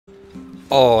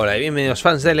Hola y bienvenidos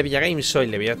fans de LevillaGames, soy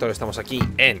LevillaGames, estamos aquí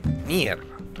en NieR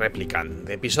Replicant,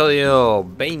 episodio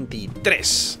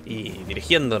 23 y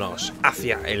dirigiéndonos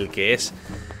hacia el que es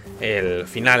el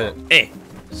final E,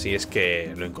 si es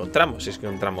que lo encontramos, si es que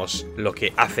encontramos lo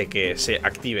que hace que se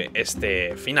active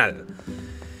este final.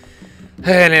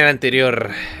 En el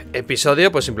anterior episodio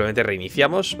pues simplemente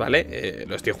reiniciamos, ¿vale?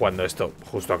 Lo estoy jugando esto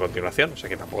justo a continuación, o sea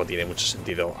que tampoco tiene mucho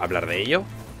sentido hablar de ello.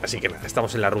 Así que nada,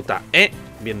 estamos en la ruta E,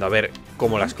 viendo a ver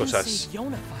cómo las cosas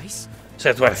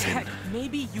se tuercen.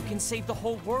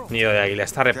 Nido de águila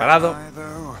está reparado.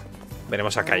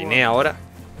 Veremos a Kainé ahora.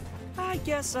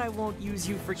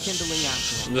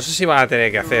 No sé si van a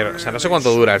tener que hacer... O sea, no sé cuánto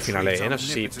dura el final E, no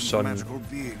sé si son...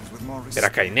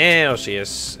 Era Kainé o si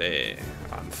es...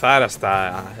 avanzar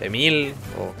hasta Emil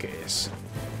o qué es.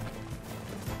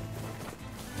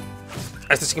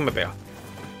 A este sí que me pega.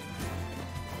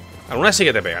 Algunas sí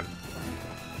que te pegan.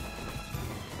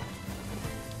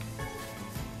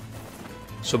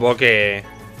 Supongo que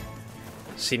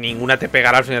si ninguna te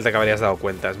pegara al final te habrías dado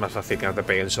cuenta. Es más fácil que no te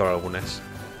peguen solo algunas.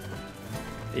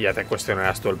 Y ya te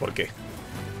cuestionarás tú el porqué.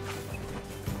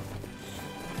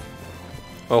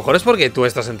 A lo mejor es porque tú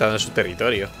estás entrando en su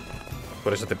territorio.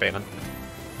 Por eso te pegan.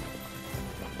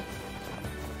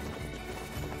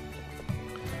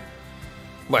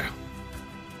 Bueno,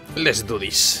 let's do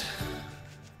this.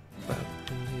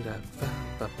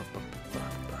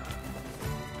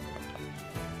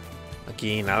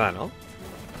 Aquí nada, ¿no?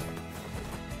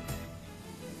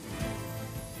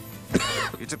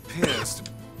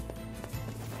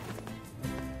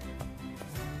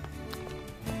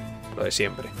 Lo de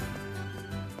siempre.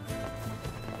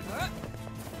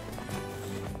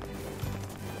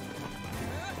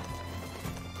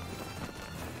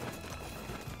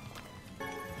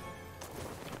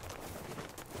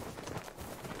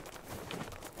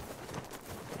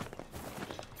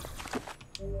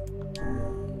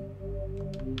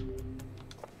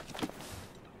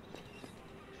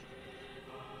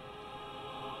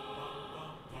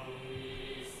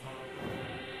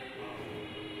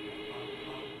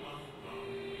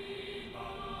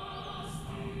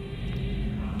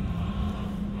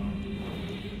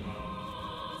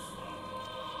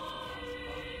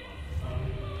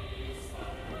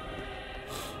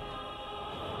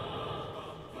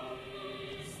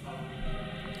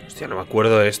 Hostia, no me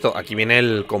acuerdo de esto. ¿Aquí viene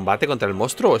el combate contra el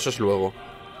monstruo o eso es luego?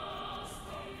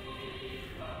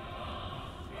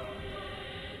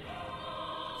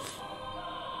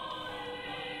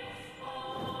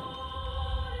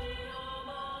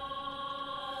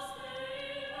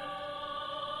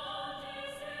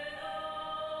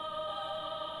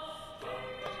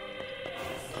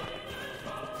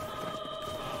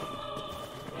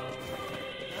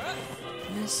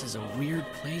 This is a weird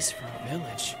place for a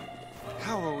village.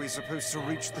 How are we supposed to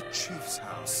reach the chief's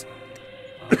house?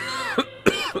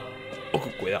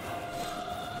 Ojo, cuidado.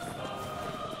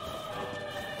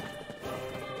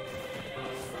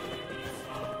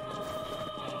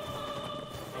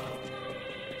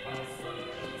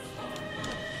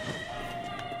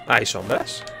 ¿Hay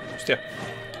sombras? Hostia.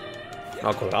 No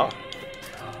me acordaba.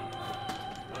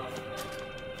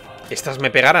 ¿Estas me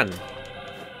pegarán?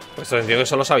 Pues esto entiendo que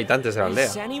son los habitantes de la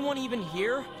aldea.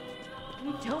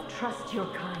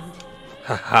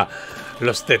 Jaja,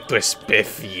 los de tu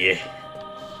especie.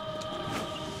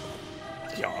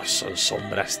 Dios, son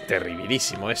sombras,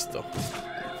 terribilísimo esto.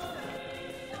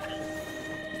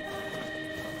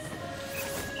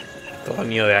 Todo el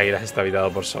nido de águilas está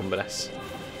habitado por sombras.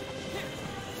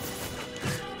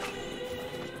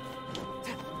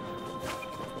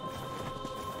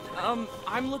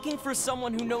 I'm looking for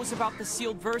someone who knows about the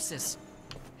sealed verses.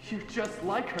 You're just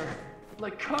like her,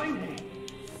 like Kainé.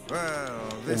 Well,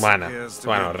 this Humana, appears to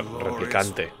bueno, be glorious.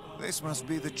 replicante. This must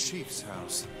be the chief's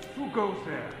house. Who goes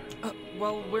there?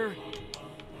 Well, we're...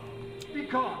 Be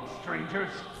gone,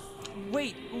 strangers.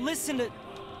 Wait, listen to...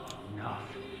 Enough.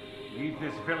 Leave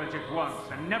this village at once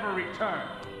and never return.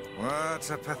 What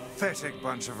a pathetic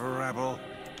bunch of rabble.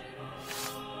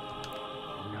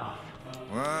 Enough.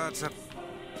 What a...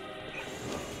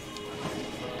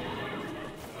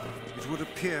 It would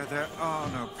appear there are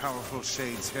no powerful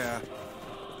shades here.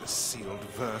 The sealed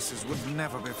verses would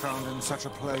never be found in such a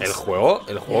place. El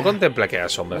juego contempla que hay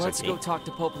sombras Let's aquí. go talk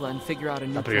to Popola and figure out a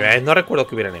new La primera vez no recuerdo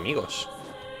que hubiera enemigos.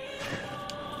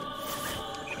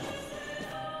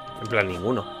 En plan,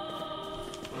 ninguno.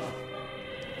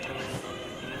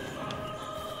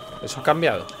 ¿Eso ha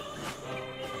cambiado?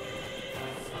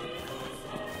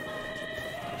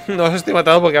 No os estoy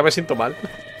matando porque ya me siento mal.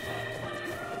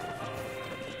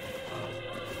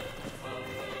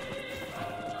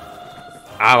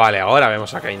 Ah, vale, ahora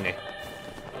vemos a Kainé.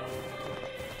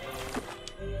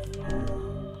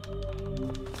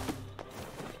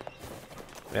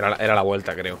 Era la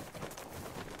vuelta, creo.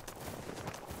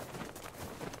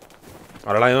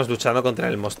 Ahora la vemos luchando contra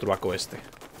el monstruaco este.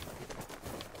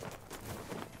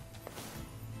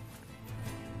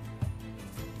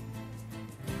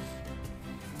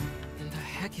 What the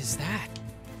heck is that?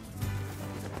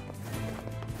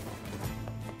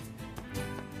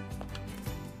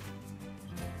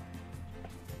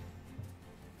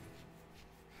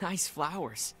 Nice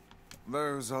flowers.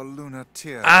 Those are lunar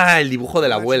tears. Ah, el dibujo de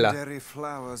la abuela. Legendary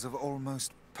flowers of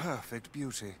almost perfect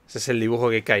beauty. Ese es el dibujo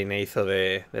que Kaine hizo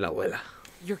de la abuela.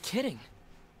 You're kidding.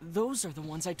 Those are the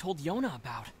ones I told Yona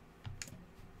about.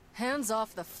 Hands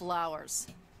off the flowers.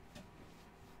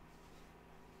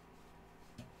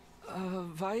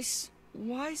 Vice,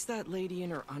 why's that lady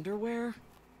in her underwear?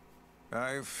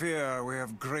 I fear we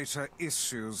have greater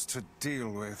issues to deal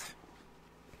with.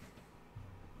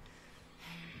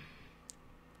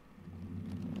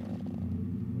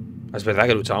 Es verdad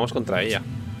que luchábamos contra ella.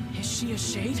 Is she a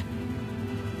shade?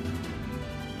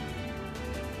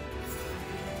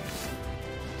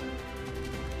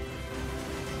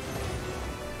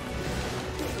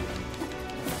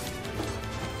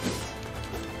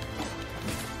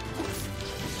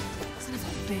 Son of a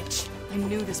bitch. I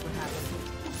knew this would happen.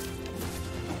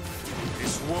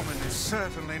 This woman is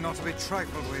certainly not to be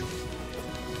trifled with.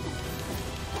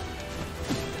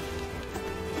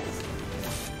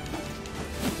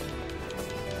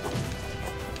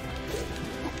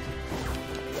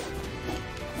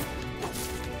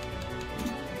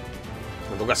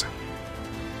 En tu casa.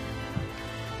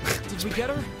 Did we get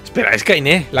her? Espera, es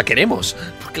Kaine. La queremos.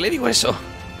 ¿Por qué le digo eso?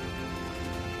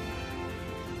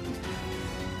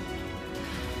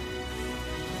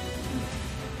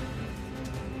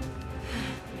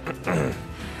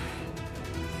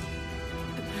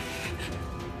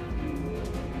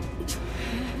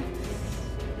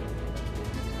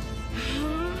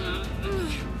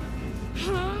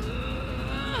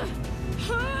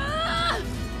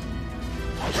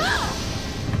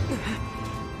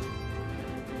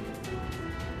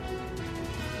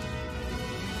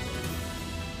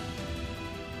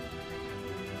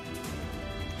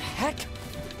 Heck!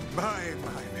 My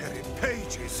merry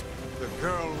pages. The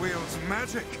girl wields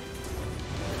magic.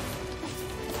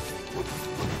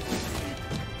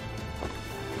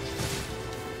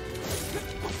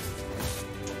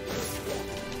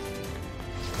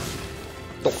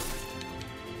 Toma.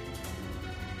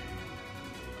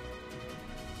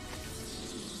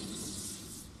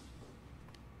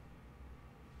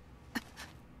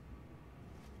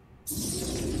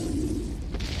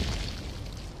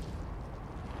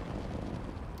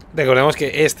 Recordemos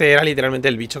que este era literalmente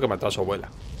el bicho que mató a su abuela.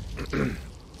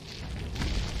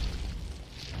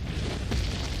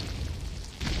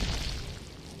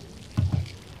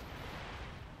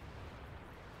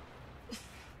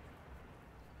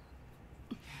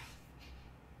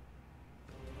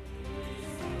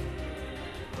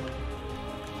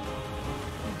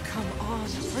 Come on,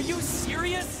 are you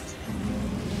serious?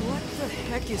 What the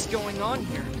heck is going on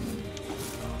here?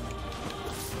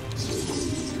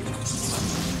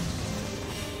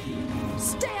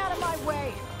 Stay out of my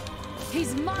way!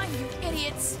 He's mine, you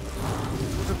idiots!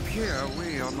 It would appear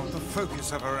we are not the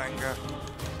focus of her anger.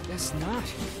 Guess not.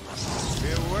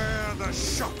 Beware the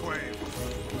shockwave.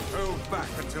 Hold back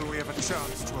until we have a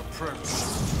chance to approach.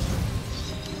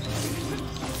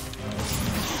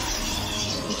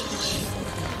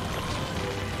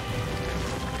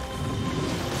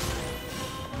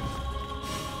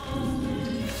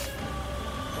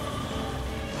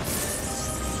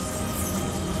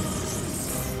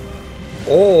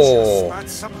 ¡Oh! Spat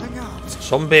something out.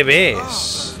 Son bebés.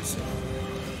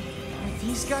 Are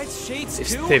these guys shades too?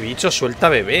 Este bicho suelta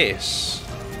bebés.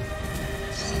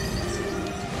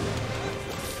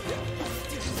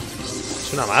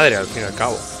 Es una madre, al fin y al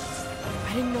cabo.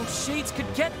 I didn't know shades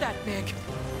could get that big.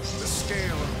 The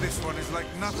scale of this one is like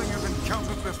nothing you've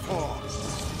encountered before.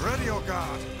 Ready your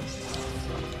guard.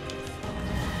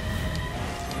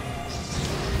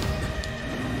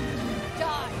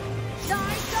 Die!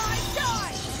 Die, die,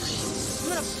 die! I'm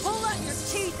gonna pull out your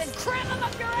teeth and cram them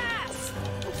up your ass!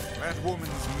 That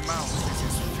woman's mouth is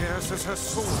as fierce as her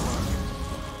sword.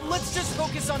 Let's just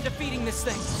focus on defeating this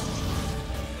thing.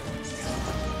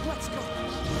 Let's go.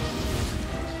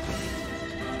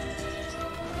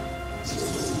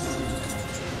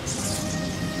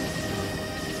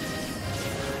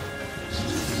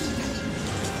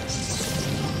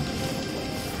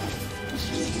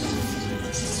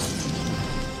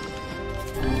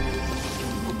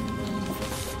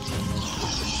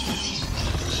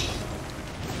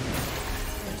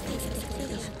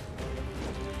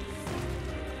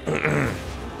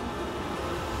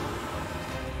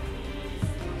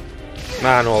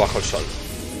 Nada nuevo bajo el sol.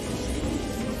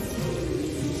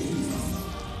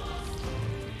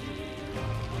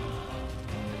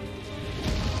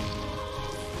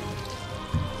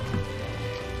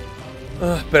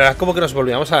 Pero es como que nos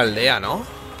volvíamos a la aldea, ¿no?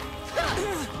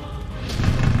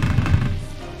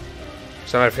 O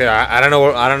sea, me refiero,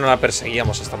 ahora no la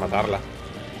perseguíamos hasta matarla.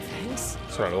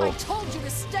 Solo luego. I told you to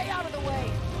stay out of the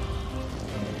way.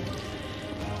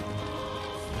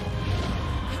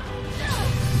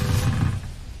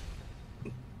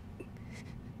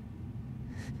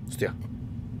 Hostia.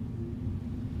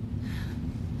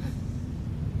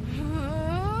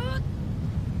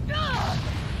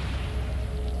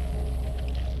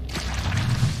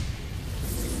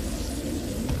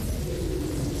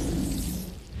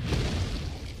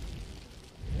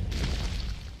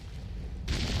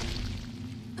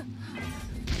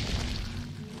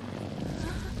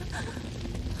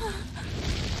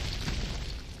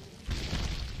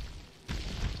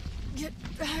 Get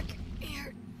back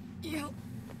here, you.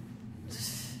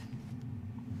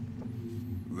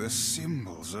 The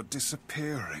symbols are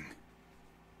disappearing.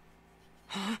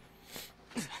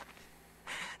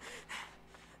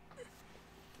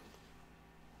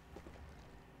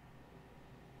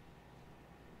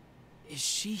 Is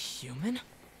she human?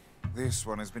 This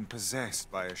one has been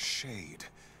possessed by a shade.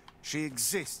 She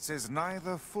exists as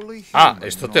neither fully Ah, human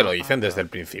esto te lo nor dicen other. desde el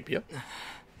principio.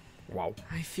 Wow.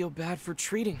 I feel bad for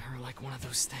treating her like one of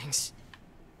those things.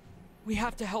 We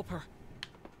have to help her.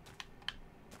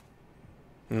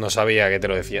 No sabía que te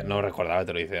lo decía. No recordaba que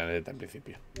te lo decía desde el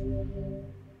principio.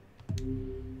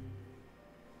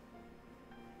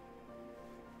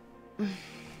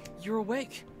 You're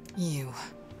awake. You.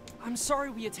 I'm sorry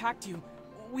we attacked you.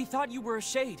 We thought you were a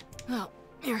shade. Well,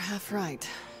 you're half right.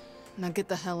 Now get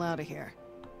the hell out of here.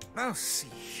 Now see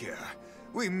here.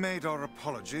 We made our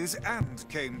apologies and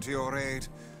came to your aid.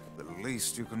 The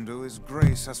least you can do is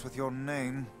grace us with your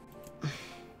name.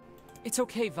 It's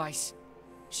okay, Vice.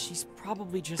 She's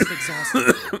probably just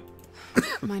exhausted.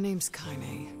 My name's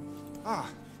Kaine. Ah,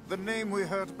 the name we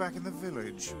heard back in the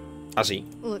village. Así.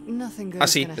 Look, nothing good Ah,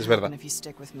 is sí, gonna es happen verdad. if you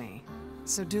stick with me.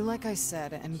 So do like I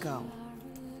said and go.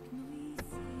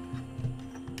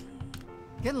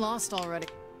 Get lost already.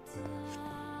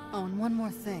 Oh, and one more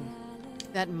thing.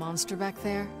 That monster back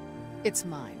there, it's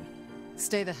mine.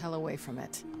 Stay the hell away from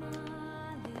it.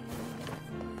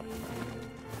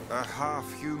 A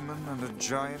half-human and a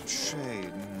giant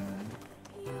shade.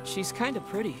 She's kind of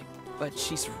pretty, but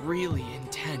she's really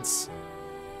intense.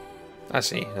 Ah,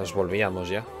 sí, nos volvíamos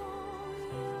ya.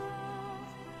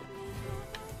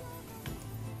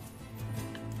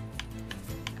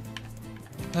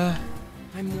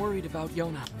 I'm worried about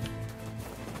Yona.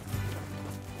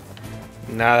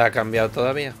 Nada ha cambiado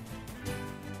todavía.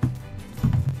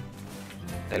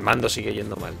 El mando sigue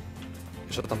yendo mal.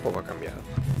 Eso tampoco ha cambiado.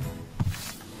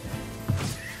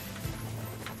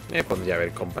 Podría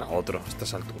haber comprado otro a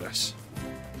estas alturas.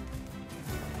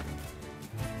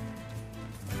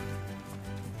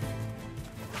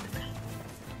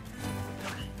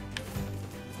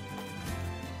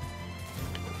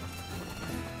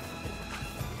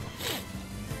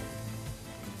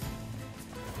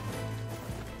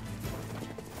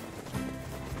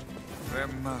 There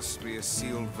must be a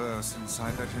sealed verse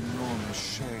inside that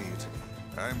enormous shade.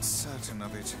 I'm certain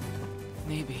of it.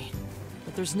 Maybe.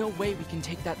 But there's no way we can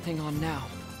take that thing on now.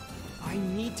 I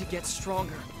need to get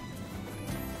stronger.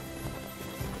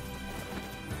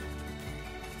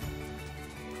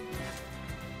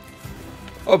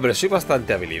 Hombre, soy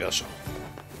bastante habilidoso.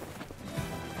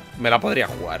 Me la podría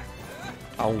jugar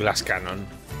a un Glass Cannon.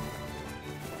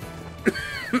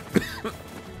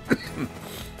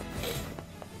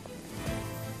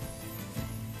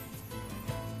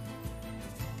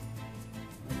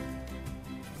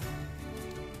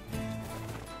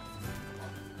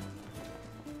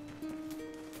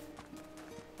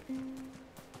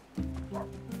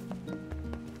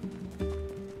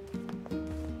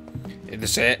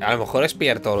 Entonces, a lo mejor es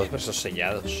pillar todos los versos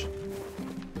sellados.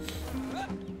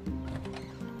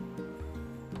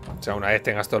 O sea, una vez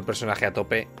tengas todo el personaje a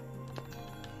tope,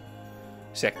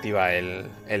 se activa el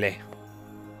E.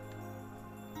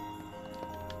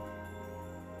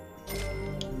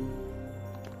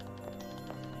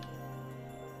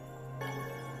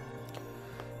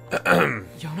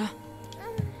 Yona?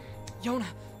 Yona,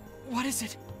 what is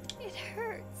it? It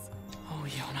hurts. Oh,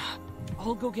 Yona.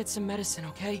 I'll go get some medicine,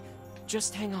 okay?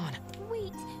 Just hang on.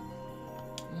 Wait,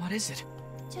 What is it?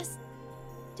 just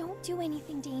don't do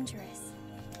anything dangerous.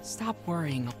 Stop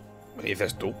worrying. ¿Me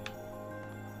dices tú?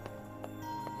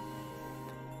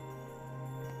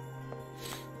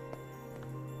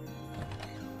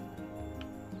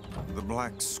 The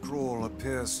black scrawl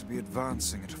appears to be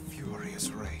advancing at a furious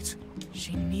rate.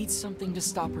 She needs something to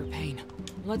stop her pain.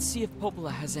 Let's see if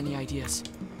Popola has any ideas.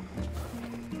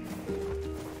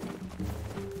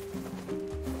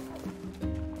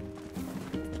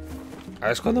 A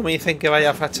ver, es cuando me dicen que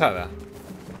vaya a fachada.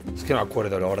 Es que no me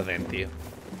acuerdo el orden, tío.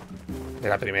 De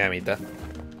la primera mitad.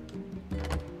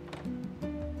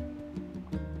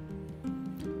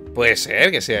 Puede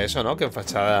ser que sea eso, ¿no? Que en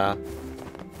fachada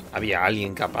había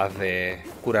alguien capaz de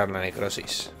curar la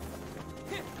necrosis.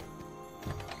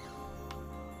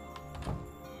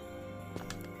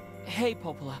 Hey,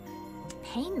 Popola.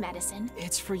 Pain medicine?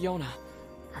 It's for Yona.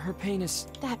 Her pain is...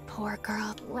 That poor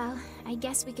girl. Well, I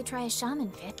guess we could try a shaman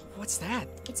fit. What's that?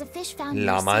 It's a fish found in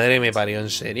La the madre me seafront. parió, ¿en Their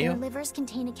serio? livers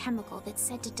contain a chemical that's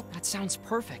said to... That sounds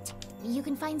perfect. You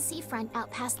can find seafront out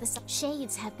past the...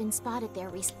 Shades have been spotted there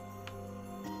recently.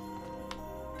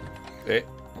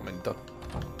 Momento.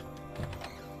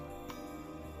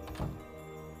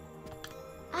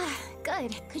 Ah,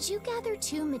 good. Could you gather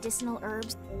 2 medicinal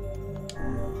herbs?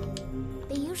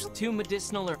 They usually... 2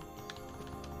 medicinal or...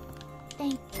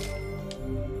 Thank...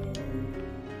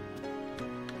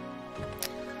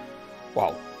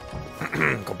 Wow.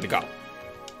 Complicado.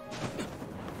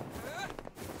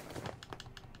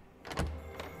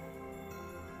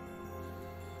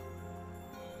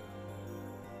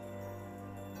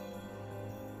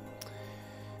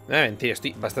 No voy a mentir,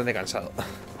 estoy bastante cansado.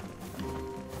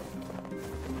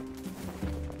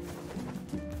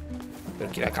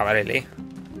 Pero quiero acabar el E.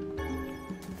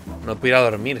 No puedo ir a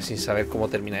dormir sin saber cómo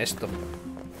termina esto.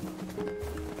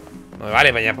 No me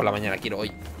vale mañana por la mañana, quiero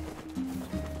hoy.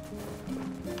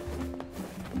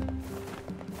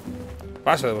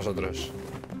 Paso de vosotros.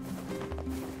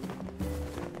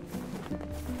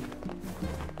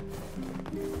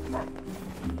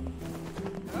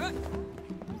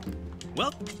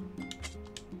 Well,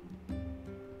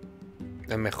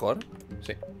 ¿Es mejor?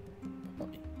 Sí.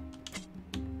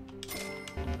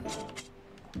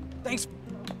 Thanks.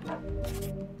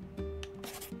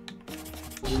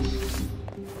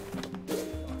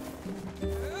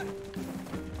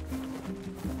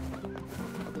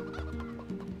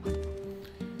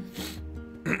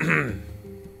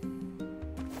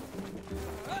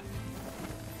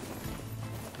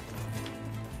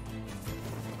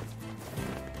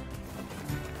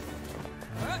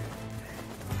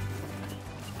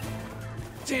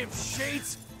 damn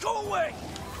shades, go away!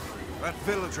 That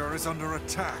villager is under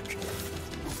attack.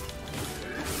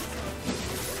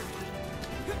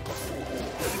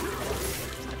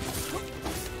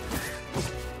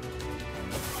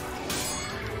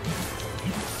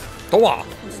 ¡Toma!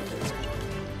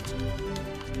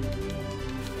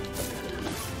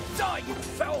 Die, you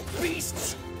foul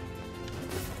beasts!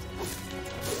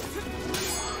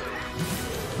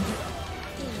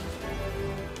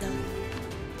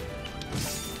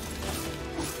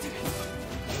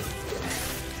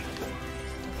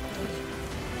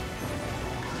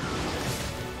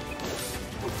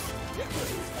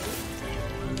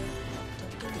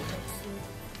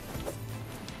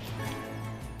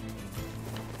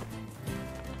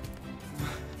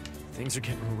 Things are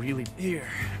getting really... Here.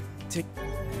 Take...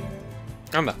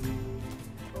 Anda.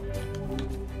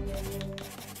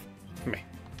 Ve.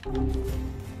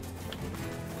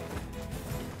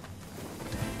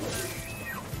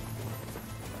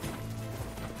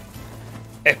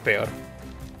 Es peor.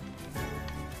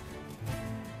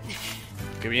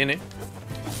 Que viene.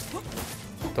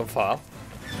 Estoy enfadado.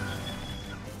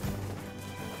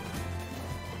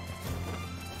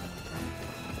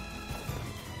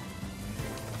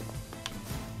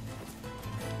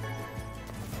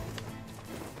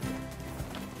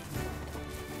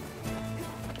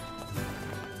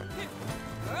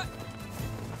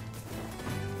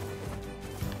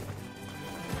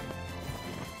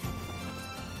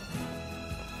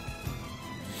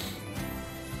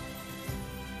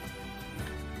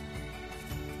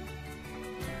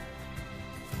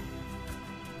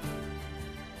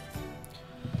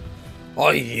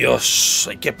 ¡Ay, Dios!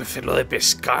 Hay que hacerlo de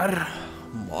pescar.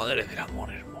 Madre del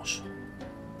amor hermoso.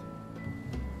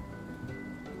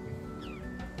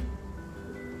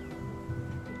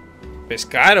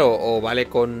 ¿Pescar o vale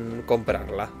con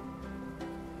comprarla?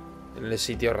 En el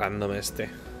sitio random este.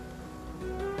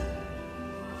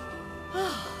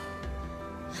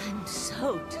 I'm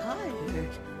so tired.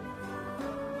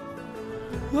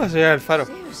 Ah, sería el faro.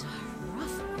 There's a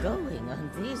rough going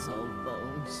on these old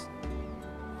bones.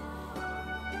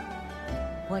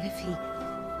 What if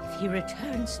he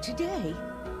returns today?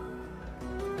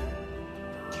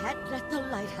 Can't let the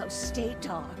lighthouse stay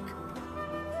dark.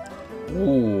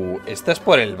 ¿Esta es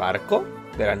por el barco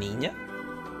de la niña?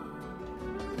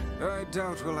 I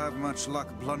doubt we'll have much luck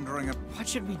blundering a... What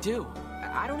should we do?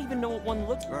 I don't even know what one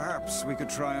looks like. Perhaps we could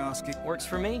try asking... Works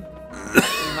for me.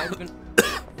 We might even...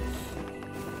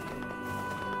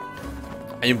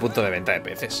 Hay un punto de venta de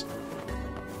peces.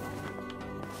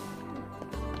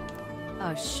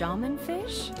 A shaman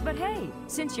fish? But hey,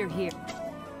 since you're here,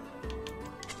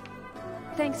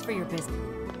 thanks for your business.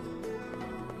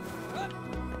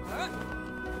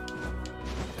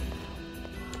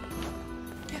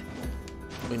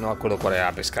 Uy, no me acuerdo cuál era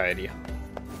la pescadería.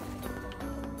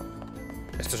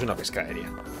 Esto es una pescadería.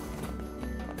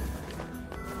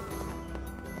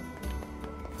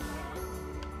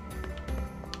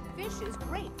 Fish is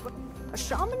great, but a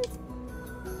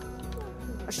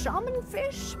shaman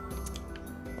fish?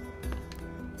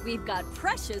 We've got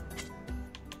precious.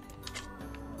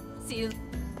 See you.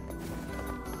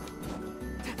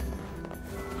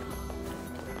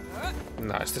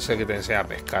 No, este es el que te enseña a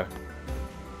pescar.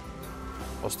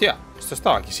 Hostia, ¿esto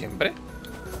estaba aquí siempre?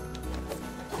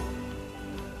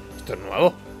 Esto es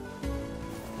nuevo.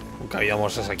 Nunca había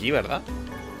morsas aquí, ¿verdad?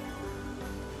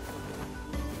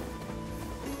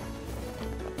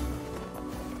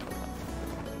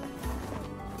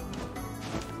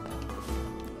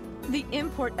 The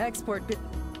import-export bit.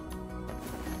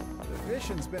 The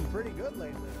fishing's been pretty good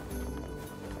lately.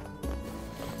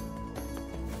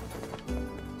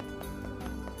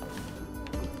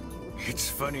 It's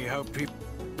funny how people...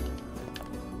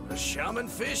 A shaman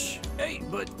fish? Hey,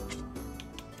 but...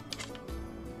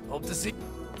 Hope to see...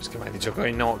 Es que me han dicho que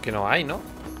hoy no, hay, ¿no?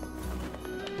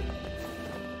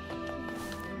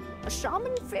 A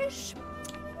shaman fish?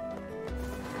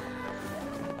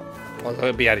 O tengo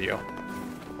que pillar yo.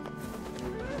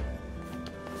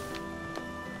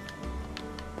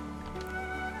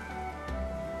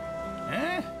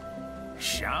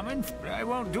 Shaman? I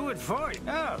won't do it for you.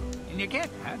 Oh, and you get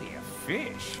out of your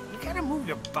fish. You gotta move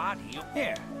your body.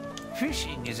 Here,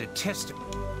 fishing is a test.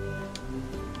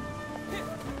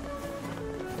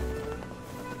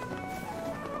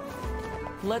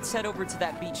 Let's head over to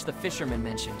that beach the fisherman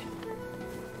mentioned.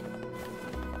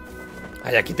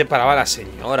 Ay, aquí te paraba la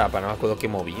señora, para no me acuerdo qué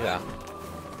movida.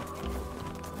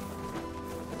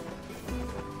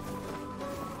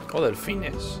 O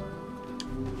delfines.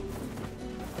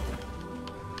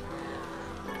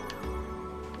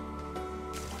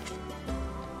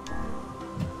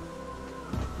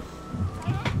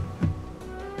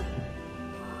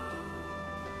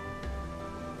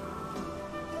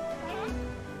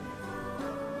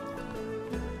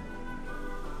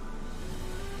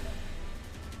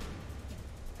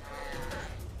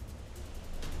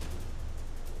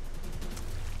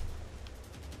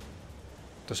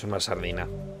 Esto es una sardina.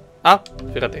 Ah,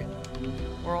 fíjate.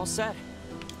 We're all set.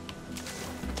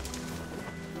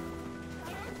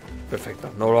 Perfecto,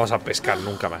 no volvamos a pescar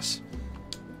nunca más.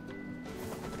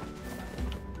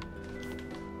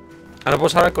 Ah, no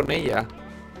puedes hablar con ella.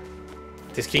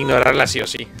 Tienes que ignorarla sí o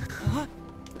sí.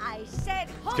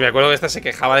 Es que me acuerdo que esta se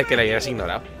quejaba de que la hayas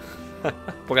ignorado.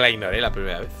 Porque la ignoré la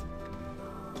primera vez.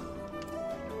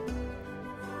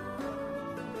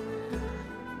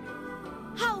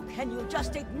 Can you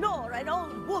just ignore an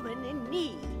old woman in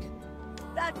need?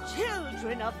 The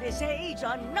children of this age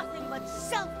are nothing but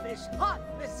selfish,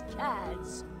 heartless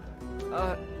cads.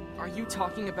 Are you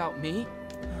talking about me?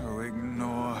 Oh,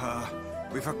 ignore her.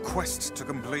 We've a quest to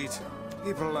complete.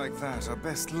 People like that are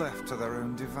best left to their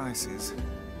own devices.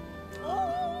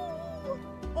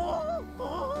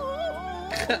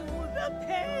 The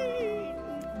pain!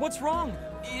 What's wrong?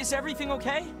 Is everything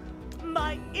okay?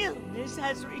 My illness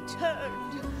has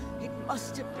returned. It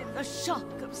must have been the shock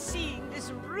of seeing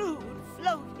this rude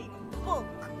floating book.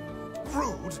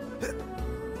 Rude?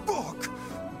 Book?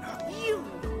 You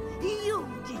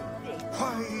did this.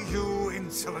 Why, you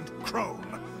insolent crone?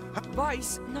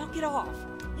 Vice, knock it off.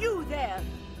 You there,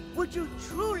 would you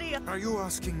truly... Are you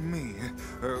asking me?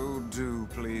 Oh, do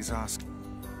please ask.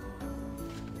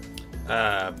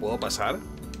 ¿Puedo pasar?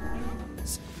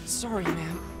 Sorry,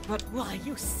 ma'am, but... Why,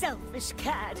 you selfish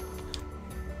cad.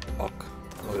 Ok,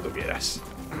 lo que tú quieras.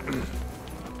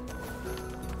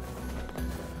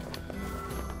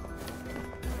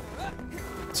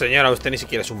 Señora, usted ni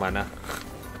siquiera es humana.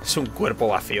 Es un cuerpo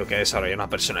vacío que desarrolla una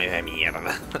personalidad de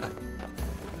mierda.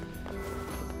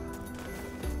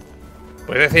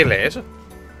 ¿Puedes decirle eso?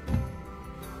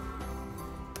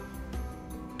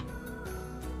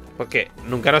 Porque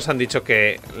nunca nos han dicho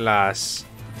que las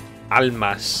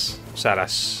almas, o sea,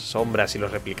 las sombras y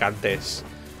los replicantes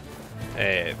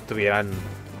tuvieran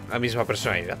la misma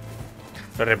personalidad.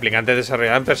 Los replicantes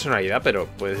desarrollaban personalidad, pero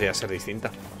puede ya ser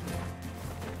distinta.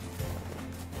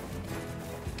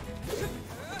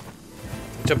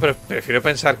 Yo prefiero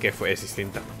pensar que es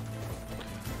distinta.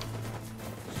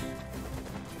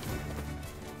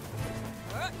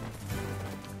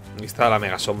 Aquí está la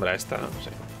mega sombra esta, ¿no? Sí.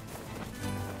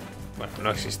 Bueno,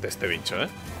 no existe este bicho, ¿eh?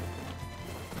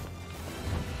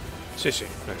 Sí, sí,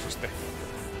 no existe.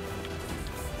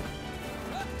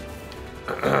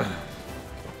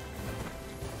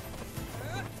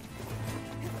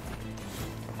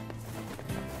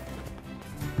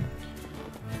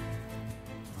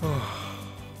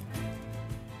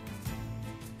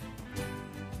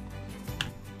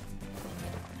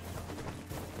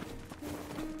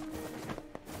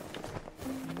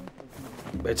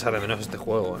 Voy a echar de menos este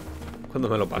juego, ¿eh? Cuando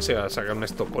me lo pase a sacar un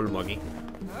Estocolmo aquí.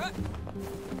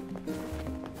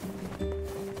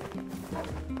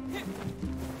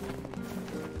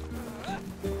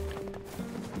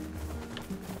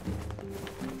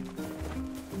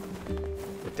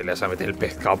 Te le vas a meter el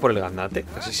pescado por el gaznate,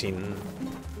 casi sin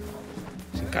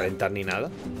calentar ni nada.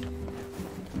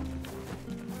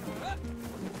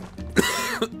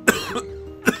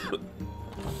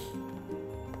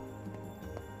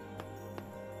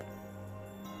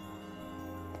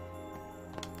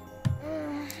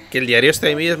 Que el diario este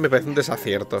de mí me parece un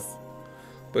desacierto.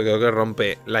 Porque creo que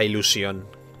rompe la ilusión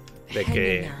de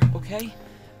que... Okay?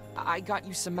 I got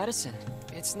you some medicine.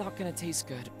 It's not gonna taste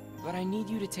good, but I need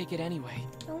you to take it anyway.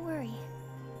 Don't worry.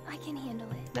 I can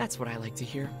handle it. That's what I like to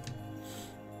hear.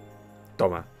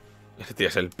 Toma. Le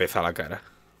tiras el pez a la cara.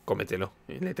 Cómetelo.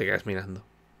 Y le te quedas mirando.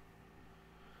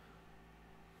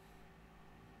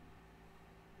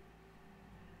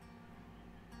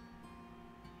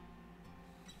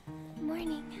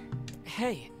 Morning.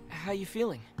 Hey, how you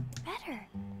feeling? Better.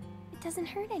 It doesn't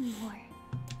hurt anymore.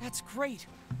 That's great.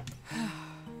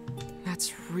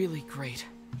 That's really great.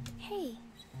 Hey,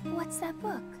 what's that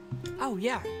book? Oh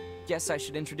yeah, guess I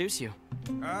should introduce you.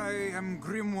 I am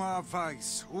Grimoire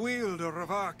Weiss, wielder of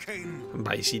arcane...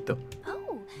 Vaisito.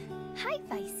 Oh, hi,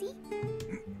 Vicey.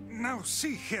 Now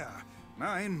see here,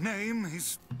 my name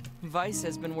is... Vice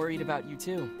has been worried about you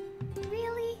too.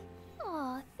 Really?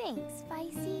 Aw, thanks,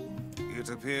 Vicey. It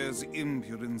appears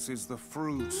impudence is the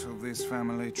fruit of this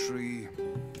family tree.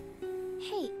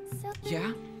 Hey, so...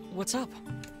 Yeah? What's up?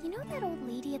 You know that old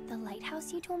lady at the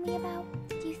lighthouse you told me about?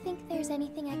 Do you think there's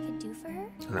anything I could do for her?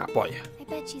 Una polla. I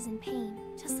bet she's in pain,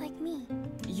 just like me.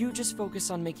 You just focus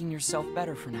on making yourself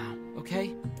better for now,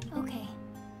 okay? Okay.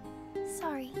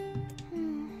 Sorry.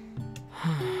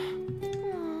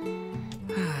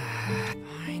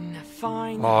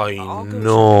 Fine. Ay, I'll go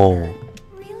no.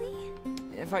 Really?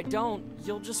 If I don't,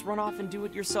 you'll just run off and do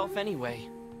it yourself anyway.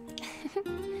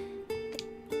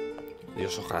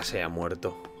 Dios, ojalá se haya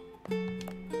muerto.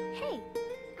 Hey,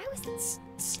 I was...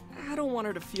 I don't want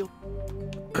her to feel...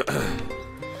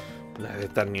 No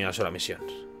aceptar ni una sola misión.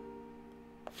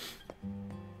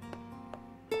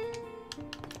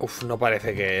 Uf, no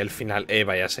parece que el final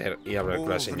vaya a ser ir a hablar con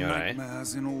la señora, ¿eh?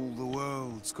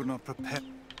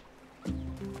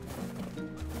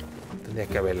 Tendría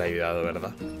que haberle ayudado,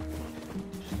 ¿verdad?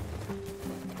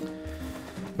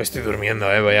 Me estoy durmiendo,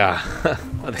 voy a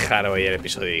dejar hoy el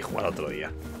episodio y jugar otro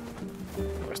día.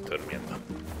 Me estoy durmiendo.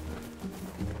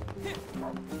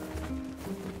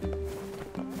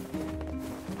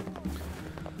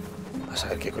 Vamos a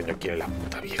ver qué coño quiere la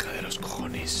puta vieja de los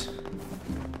cojones.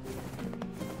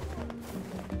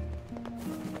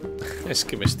 Es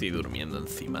que me estoy durmiendo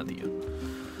encima, tío.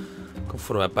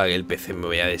 Conforme apague el PC me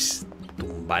voy a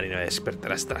tumbar y me voy a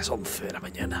despertar hasta las 11 de la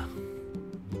mañana.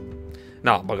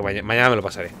 No, porque mañana me lo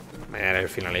pasaré. Mañana el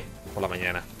final, por la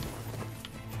mañana.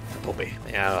 A tope,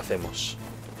 mañana lo hacemos.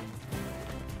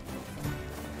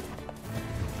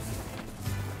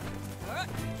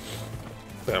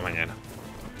 Pero mañana.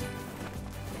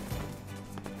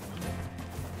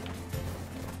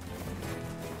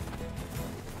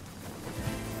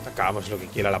 Acabamos lo que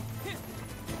quiera la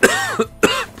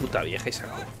puta vieja y se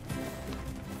acabó.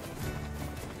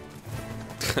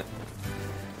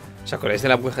 ¿Os acordáis de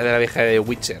la vieja de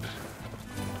Witcher?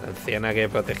 La anciana que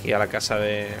protegía la casa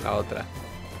de la otra.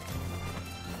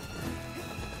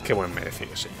 Qué buen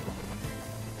merecido se llevó.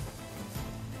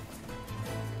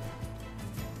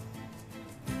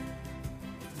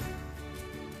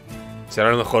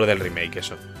 Será lo mejor del remake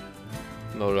eso.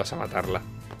 No vuelvas a matarla.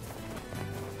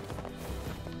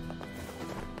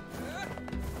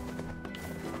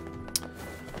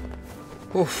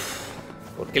 Uf.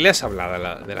 ¿Por qué le has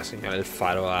hablado de la señora del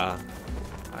faro a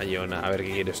Iona? A ver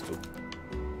qué quieres tú.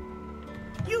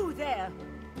 You there.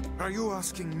 Are you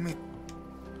asking me?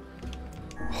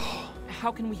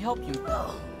 How can we help you?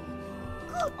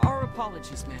 good. Our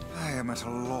apologies, man. I am at a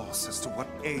loss as to what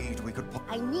aid we could put.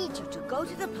 I need you to go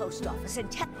to the post office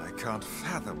and tell. I can't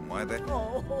fathom why they.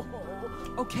 Oh.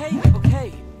 Okay,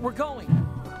 okay, we're going.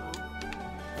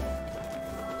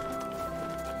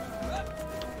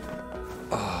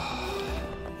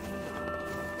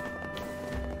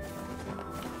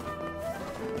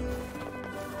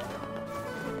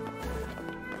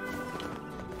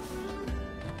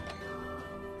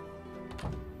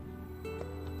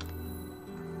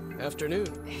 Afternoon.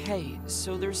 Hey,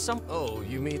 so there's some. Oh,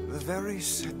 you mean... The very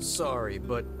Sorry,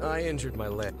 but I injured my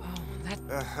leg. Oh,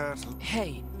 that. hurt.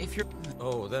 Hey, if you're.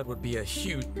 Oh, that would be a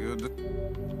huge... Good.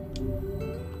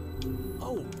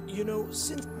 Oh, you know,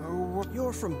 since Oh,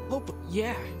 you're from Popa...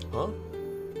 Yeah. Huh?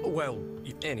 Well,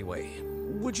 anyway,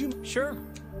 would you... Sure.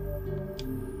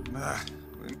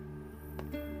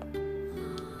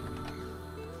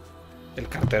 El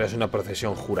cartero es una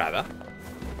procesión jurada.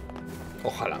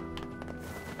 Ojalá.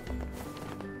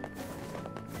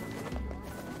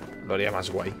 Lo haría más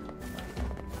guay.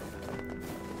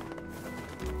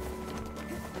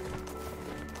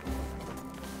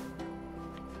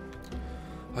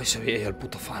 Ay, se veía ahí el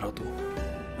puto faro, tú.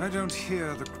 I don't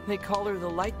hear the. They call her the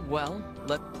light. Well,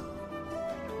 let.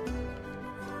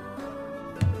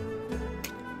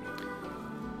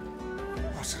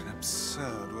 What an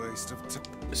absurd waste of time.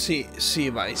 Sí, sí,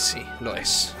 vais, sí. Lo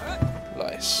es. Lo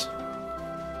es.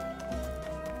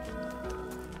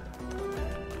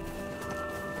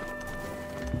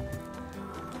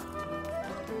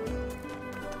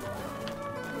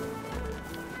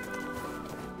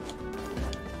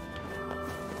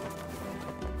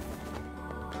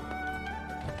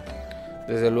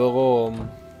 Desde luego,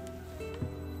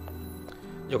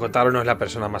 Yokotaro no es la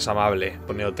persona más amable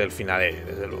poniéndote el final,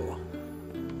 desde luego.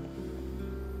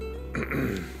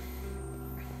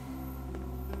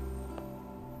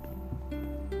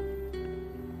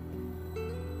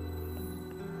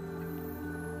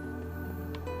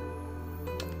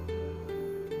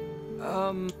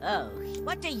 Oh,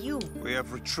 what do you... We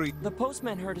have retreat. The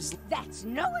postman heard us. That's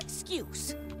no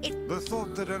excuse. The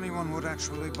thought that anyone would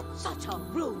actually. Such a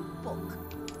rude book.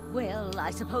 Well,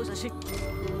 I suppose I should...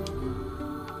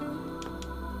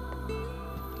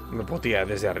 ¿Me puedo tirar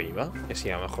desde arriba? Que si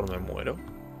a lo mejor me muero.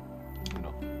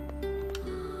 No.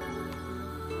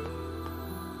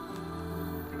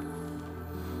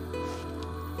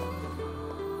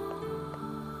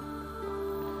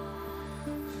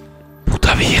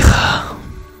 ¡Puta vieja!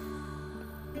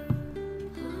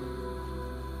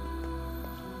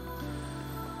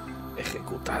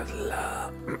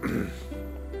 Ejecutadla.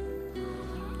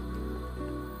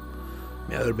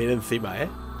 Me voy a dormir encima, ¿eh?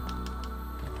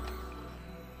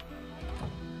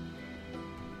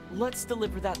 Let's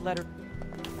deliver that letter.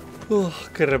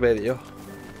 ¡Qué remedio!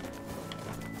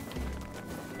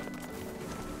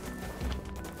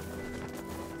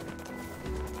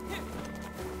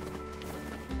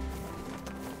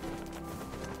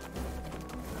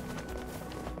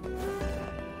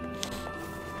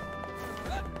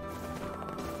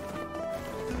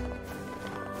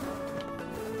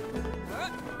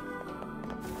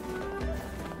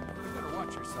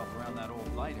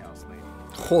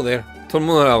 Joder, todo el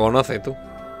mundo la conoce, tú.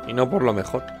 Y no por lo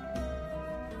mejor.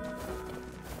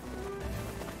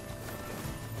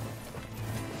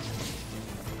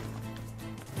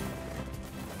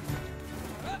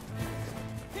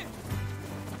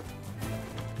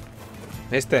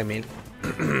 Este Emil.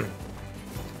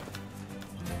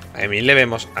 ¿A Emil le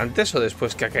vemos antes o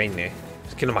después que a Kaine?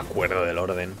 Es que no me acuerdo del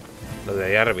orden. Lo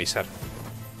debería revisar.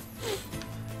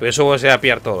 Pero eso se va a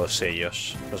pillar todos los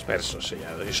sellos, los versos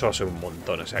sellados. Y eso va a ser un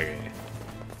montón, o sea que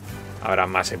habrá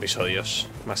más episodios,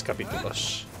 más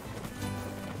capítulos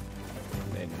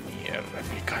de NieR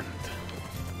Replicant.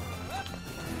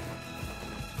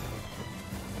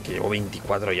 Que llevo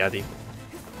 24 ya, tío.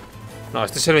 No,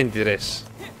 este es el 23.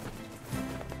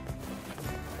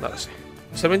 No lo sé.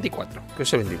 Es el 24. ¿Qué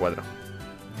es el 24?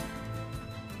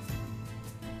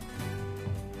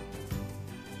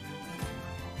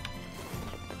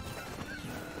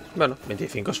 Bueno,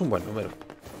 25 es un buen número.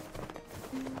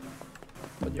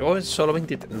 ¿O llevo solo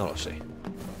 23? No lo sé.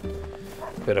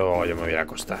 Pero yo me voy a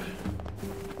acostar.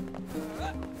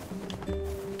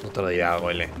 No te lo diré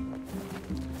algo, L.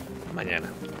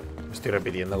 Mañana. Me estoy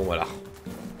repitiendo como el ajo.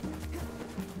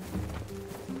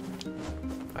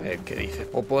 A ver qué dice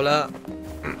Popola.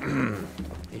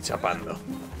 Y chapando.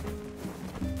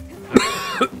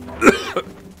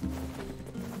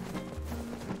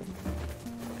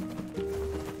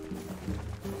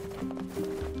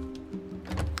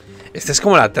 Esta es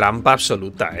como la trampa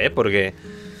absoluta, ¿eh? Porque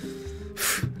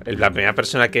la primera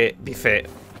persona que dice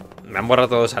Me han borrado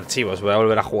todos los archivos. Voy a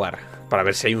volver a jugar para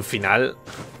ver si hay un final.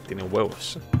 Tiene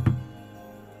huevos.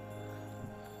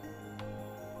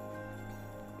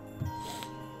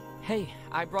 Hey,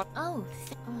 I brought...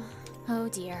 Oh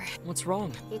dear. What's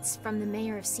wrong? It's from the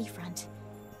mayor of Seafront.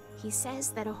 He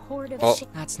says that a horde of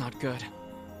That's not good.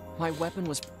 My weapon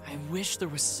was... I wish there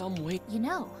was some way... You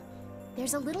know,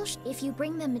 there's a little if you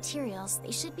bring them materials,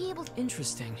 they should be able to...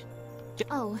 Interesting.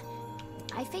 Oh,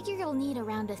 I figure you'll need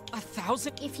around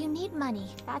 1,000? If you need money,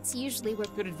 that's usually where...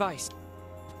 Good advice.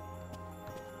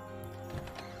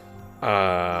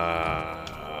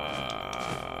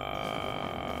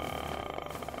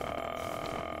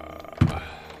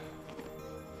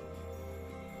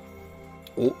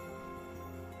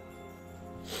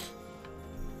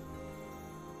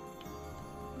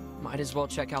 Might as well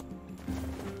check out.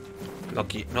 No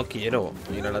quiero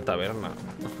ir a la taberna.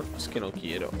 Es que no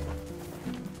quiero.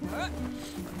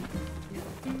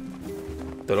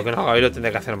 Todo lo que no haga hoy lo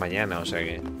tendré que hacer mañana, o sea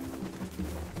que...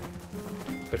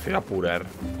 Prefiero apurar.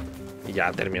 Y ya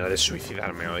termino de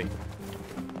suicidarme hoy.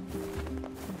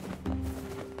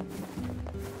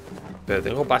 Pero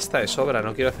tengo pasta de sobra,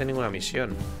 no quiero hacer ninguna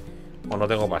misión. O no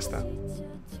tengo pasta.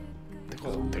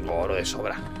 Tengo oro de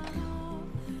sobra.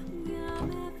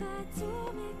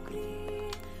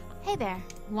 Hey there,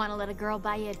 wanna let a girl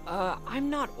buy you? I'm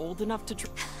not old enough to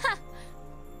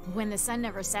When the sun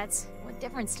never sets, what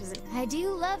difference does it? I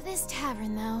do love this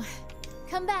tavern, though.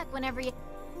 Come back whenever you...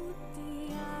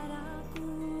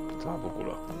 Toma por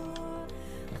culo.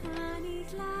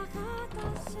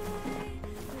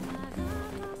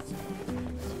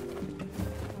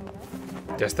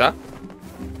 ¿Ya está?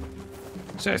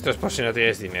 O sea, esto es por si no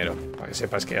tienes dinero. Para que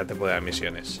sepas que ya te puede dar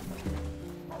misiones.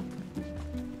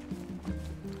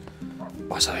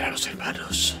 Vas a ver a los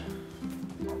hermanos.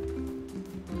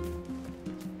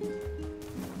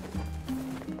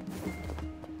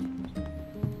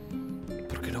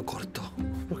 ¿Por qué no corto?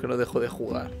 ¿Por qué no dejo de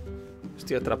jugar?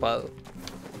 Estoy atrapado.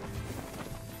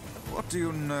 What do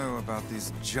you know about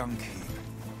this junk heap?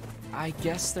 I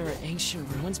guess there are ancient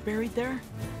ruins buried there?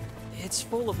 It's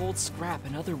full of old scrap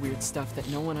and other weird stuff that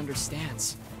no one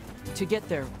understands. To get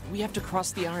there, we have to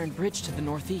cross the Iron Bridge to the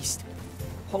northeast.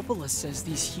 Hopola says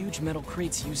these huge metal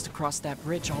crates used to cross that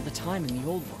bridge all the time in the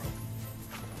old world.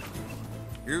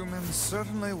 Humans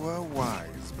certainly were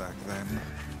wise back then.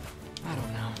 I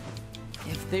don't know.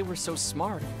 If they were so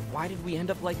smart, why did we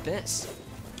end up like this?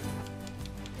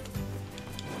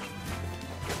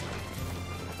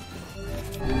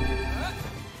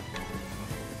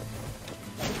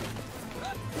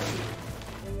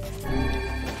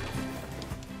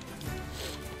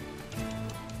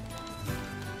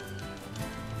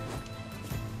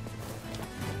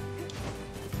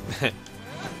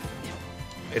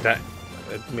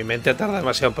 Mi mente tarda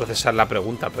demasiado en procesar la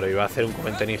pregunta, pero iba a hacer un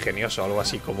comentario ingenioso, algo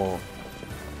así como...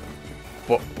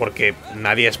 Porque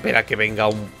nadie espera que venga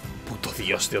un puto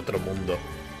dios de otro mundo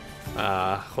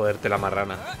a joderte la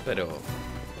marrana, pero...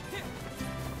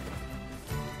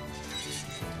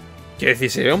 Quiero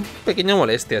decir, sería un pequeño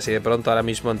molestia si de pronto ahora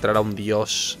mismo entrara un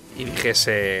dios y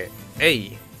dijese...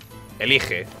 ¡Ey!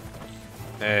 Elige.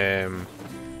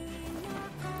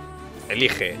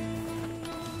 Elige.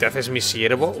 ¿Te haces mi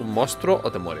siervo, un monstruo,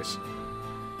 o te mueres?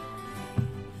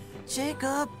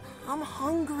 Jacob, I'm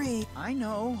hungry. I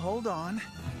know, hold on.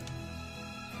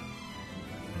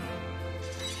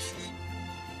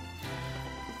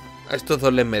 A estos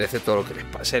dos les merece todo lo que les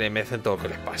pase, les merecen todo lo que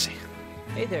les pase.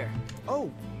 Hey there. Oh,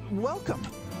 welcome.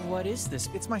 What is this?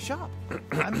 It's my shop.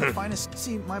 I'm the finest.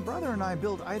 See, my brother and I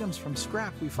build items from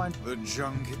scrap we find. The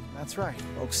junk. That's right.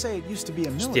 Folks say it used to be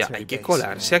a military Hostia, hay que base.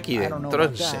 colarse aquí I don't know dentro,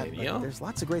 about ¿en that, serio? but there's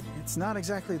lots of great. It's not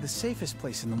exactly the safest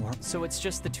place in the world. So it's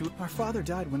just the two. Our father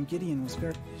died when Gideon was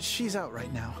buried. She's out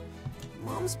right now.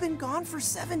 Mom's been gone for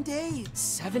 7 days.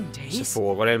 7 days? Se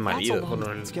fugó con el That's a marido. long Con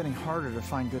el... It's getting harder to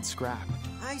find good scrap.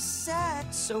 I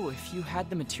said. So if you had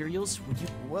the materials, would you?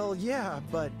 Well, yeah,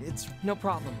 but it's No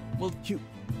problem. Well, you.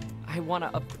 I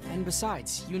wanna up. And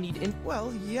besides, you need in.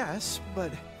 Well, yes,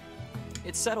 but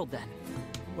It's settled then.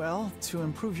 well, to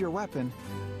improve your weapon,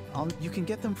 you can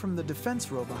get them from the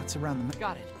defense robots around the.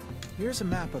 Got it. Here's a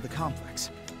map of the complex,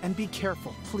 and be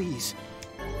careful, please.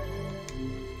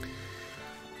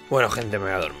 Bueno, gente, me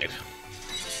voy a dormir.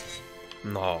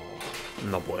 No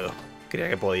puedo. Creía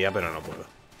que podía, pero no puedo.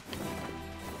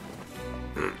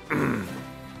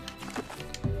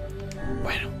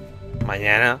 Bueno,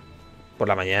 mañana, por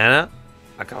la mañana,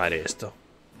 acabaré esto.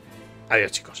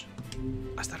 Adiós, chicos.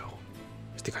 Hasta luego.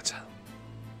 Estoy cansado.